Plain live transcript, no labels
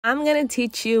I'm going to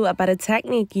teach you about a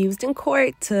technique used in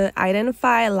court to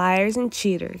identify liars and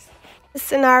cheaters. In this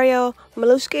scenario,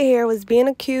 Miloshka here was being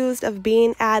accused of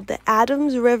being at the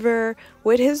Adams River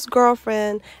with his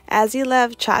girlfriend as he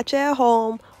left Chacha at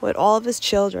home with all of his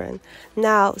children.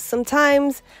 Now,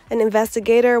 sometimes an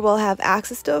investigator will have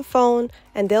access to a phone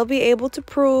and they'll be able to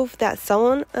prove that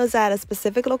someone is at a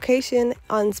specific location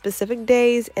on specific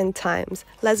days and times.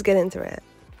 Let's get into it.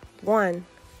 1.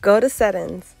 Go to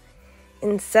Settings.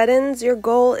 In Settings, your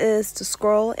goal is to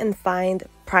scroll and find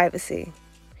Privacy.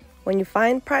 When you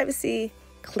find Privacy,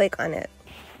 click on it.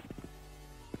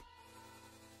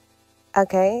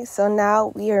 Okay, so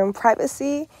now we are in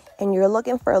Privacy and you're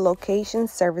looking for Location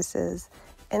Services.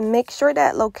 And make sure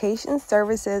that Location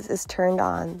Services is turned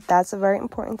on. That's a very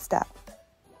important step.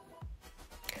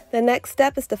 The next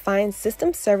step is to find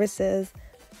System Services.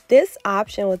 This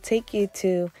option will take you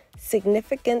to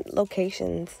Significant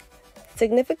Locations.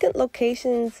 Significant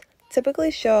locations typically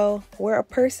show where a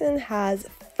person has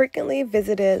frequently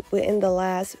visited within the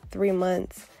last 3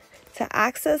 months. To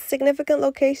access significant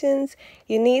locations,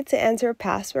 you need to enter a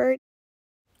password.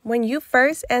 When you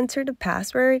first enter the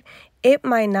password, it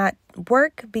might not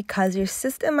work because your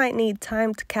system might need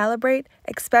time to calibrate,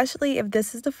 especially if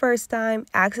this is the first time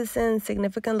accessing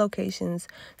significant locations.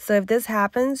 So if this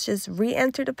happens, just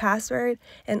re-enter the password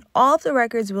and all of the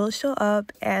records will show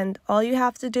up and all you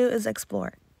have to do is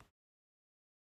explore.